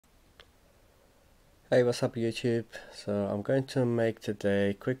Hey, what's up YouTube? So I'm going to make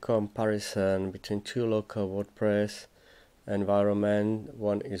today a quick comparison between two local WordPress environment.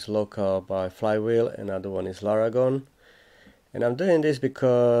 One is local by Flyweheel, another one is Laragon. And I'm doing this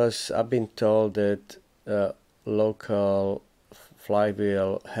because I've been told that local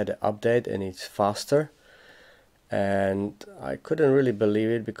Flyweheel had an update and it's faster. And I couldn't really believe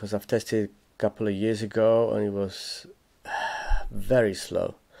it because I've tested it a couple of years ago and it was very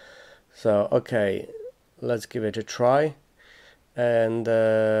slow. So okay, let's give it a try and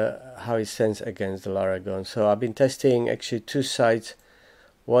how it stands against the Laragon. So I've been testing actually two sites.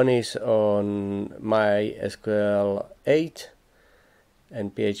 One is on MySQL 8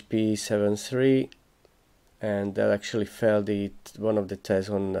 and PHP 7.3, and that actually failed one of the tests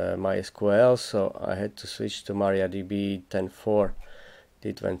on MySQL, so I had to switch to MariaDB 10.4.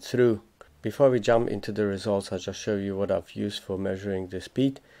 It went through. Before we jump into the results, I'll just show you what I've used for measuring the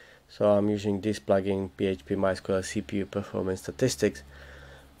speed. So I'm using this plugin, PHP MySQL CPU Performance Statistics.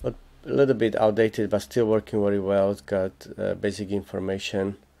 A little bit outdated, but still working very well. It's got basic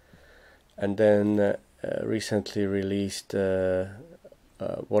information. And then recently released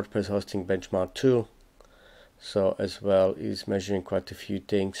WordPress hosting benchmark tool. So as well is measuring quite a few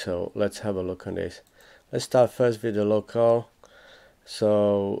things. So let's have a look on this. Let's start first with the local.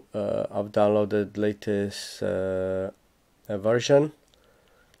 So I've downloaded latest version.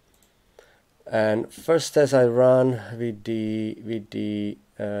 And first test I ran with the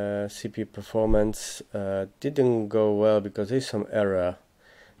CPU performance didn't go well because there's some error.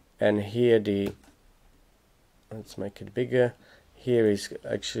 And here let's make it bigger. Here is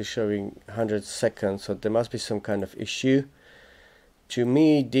actually showing 100 seconds, so there must be some kind of issue. To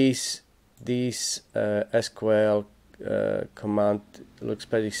me, this SQL command looks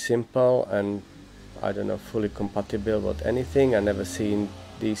pretty simple and I don't know, fully compatible with anything. I never seen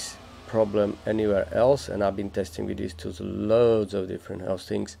this problem anywhere else, and I've been testing with these tools loads of different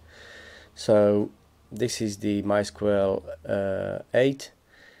hostings. So this is the MySQL 8.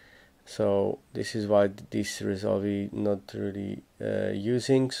 So this is why this result we not really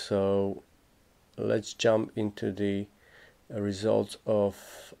using. So let's jump into the results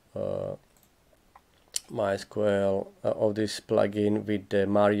of MySQL of this plugin with the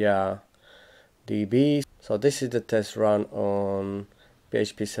MariaDB. So this is the test run on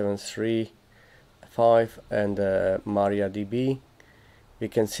PHP 7.3.5 and MariaDB. We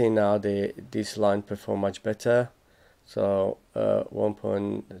can see now this line perform much better. So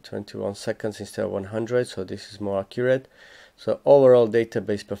 1.21 seconds instead of 100. So this is more accurate. So overall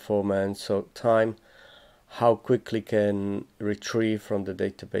database performance, so time, how quickly can retrieve from the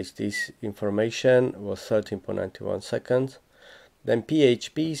database this information was 13.91 seconds. Then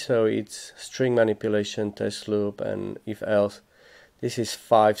PHP, so it's string manipulation, test loop, and if else. This is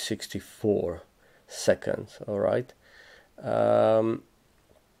 564 seconds. All right. The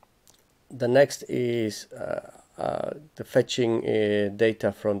next is the fetching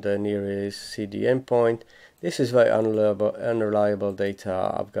data from the nearest CD endpoint. This is very unreliable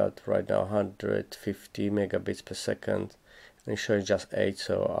data. I've got right now 150 megabits per second and showing just 8,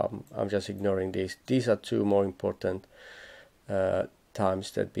 so I'm just ignoring these. These are two more important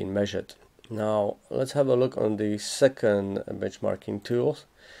times that have been measured. Now let's have a look on the second benchmarking tools.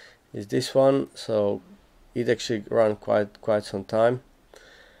 Is this one? So it actually ran quite some time,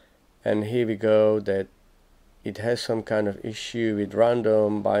 and here we go that it has some kind of issue with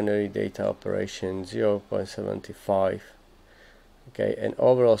random binary data operation 0.75. Okay, and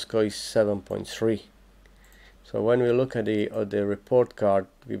overall score is 7.3. So when we look at the report card,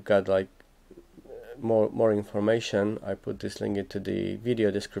 we've got like more information. I put this link into the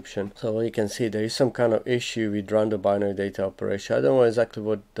video description. So you can see there is some kind of issue with random binary data operation. I don't know exactly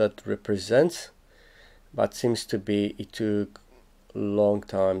what that represents, but seems to be it took long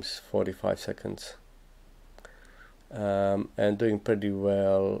times, 45 seconds. And doing pretty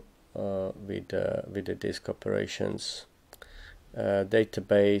well with the disk operations.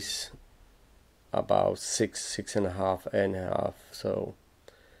 Database about 6.5, so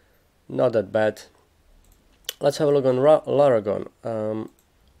not that bad. Let's have a look on Laragon.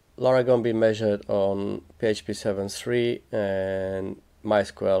 Laragon being measured on PHP 7.3 and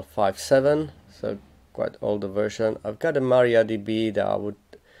MySQL 5.7, so quite older version. I've got a MariaDB that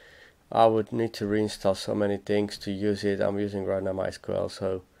I would need to reinstall so many things to use it. I'm using right now MySQL,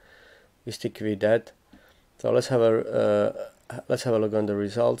 so we stick with that. So let's have a look on the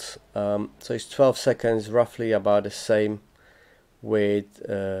results. So it's 12 seconds, roughly about the same with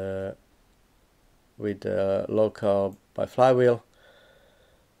local by Flyweheel.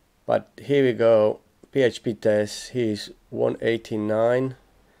 But here we go, PHP test. Here's 189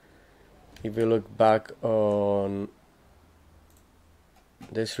 if you look back on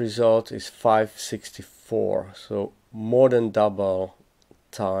this result, is 564, so more than double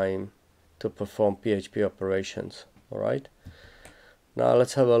time to perform PHP operations. Alright, now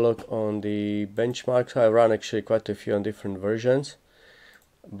let's have a look on the benchmarks. I run actually quite a few on different versions,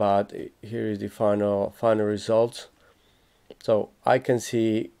 but here is the final results. So I can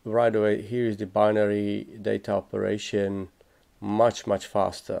see right away here is the binary data operation much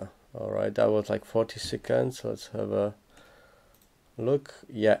faster. Alright, that was like 40 seconds. Let's have a look.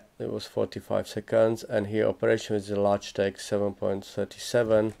 Yeah, it was 45 seconds, and here operation with the large text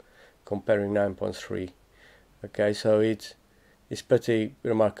 7.37 comparing 9.3. Okay, so it's pretty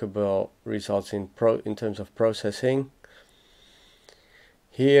remarkable results in terms of processing.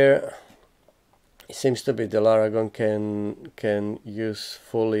 Here it seems to be the Laragon can use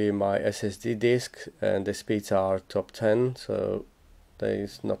fully my SSD disk, and the speeds are top 10, so there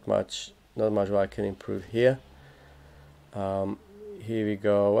is not much what I can improve here. Here we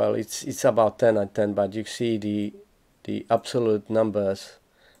go. Well, it's about 10 and 10, but you see the absolute numbers.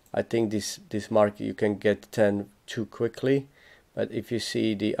 I think this mark you can get 10 too quickly, but if you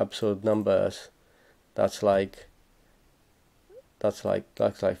see the absolute numbers, that's like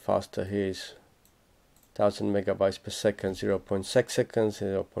faster. Here's 1000 megabytes per second, 0.6 seconds,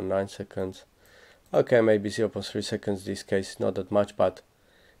 0.9 seconds. Okay, maybe 0.3 seconds. This case not that much, but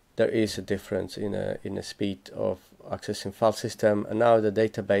there is a difference in a speed of accessing file system. And now the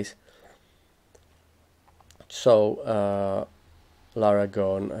database. So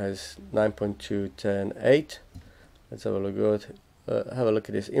Laragon has 9.2.10.8. Let's have a look. Have a look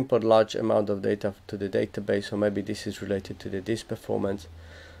at this. Import large amount of data to the database, so maybe this is related to the disk performance.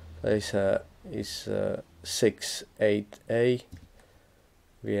 Is 6.8a.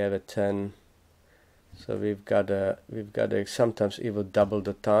 We have a 10. So we've got a sometimes even double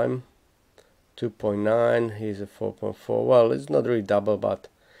the time. 2.9. Here's a 4.4. Well, it's not really double, but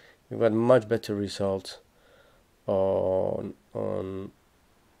we've got much better results on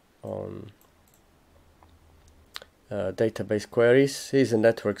database queries. Here's the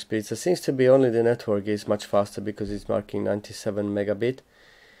network speed. So it seems to be only the network is much faster because it's marking 97 megabit.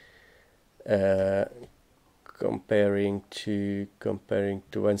 Comparing to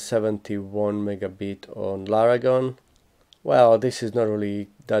 171 megabit on Laragon. Well, this is not really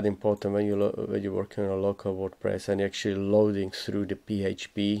that important when you're working on a local WordPress and you're actually loading through the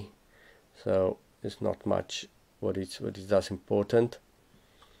PHP. So it's not much what it does important.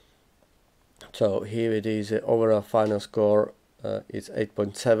 So here it is. Overall final score is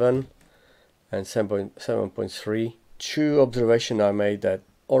 8.7 and 7.3. Two observations I made: that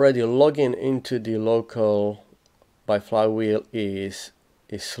already logging into the local by Flyweheel is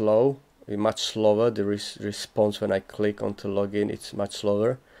slow, much slower. The response when I click onto login, it's much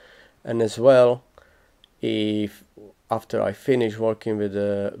slower. And as well, if after I finish working with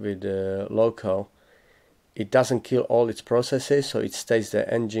the local, it doesn't kill all its processes, so it stays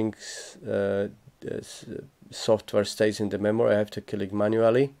the engine software stays in the memory. I have to kill it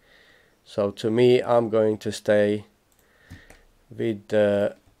manually. So to me, I'm going to stay with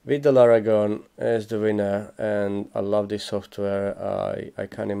the Laragon as the winner, and I love this software. I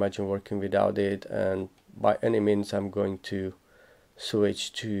can't imagine working without it, and by any means I'm going to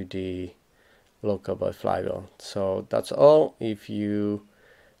switch to the local by Flyweheel. So that's all. If you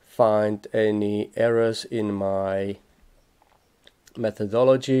find any errors in my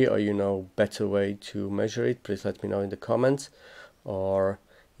methodology, or better way to measure it, please let me know in the comments. Or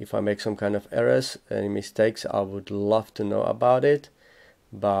if I make some kind of errors, any mistakes, I would love to know about it.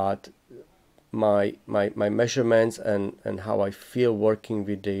 But my measurements and how I feel working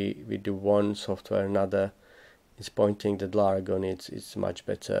with the one software another is pointing that Laragon it's much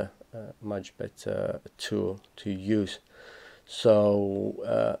better tool to use.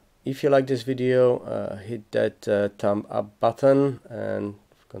 So if you like this video, hit that thumb up button and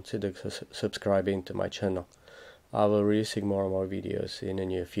consider subscribing to my channel. I will releasing more and more videos in the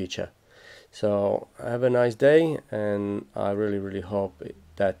near future. So have a nice day, and I really hope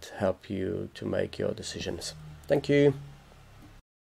that help you to make your decisions. Thank you.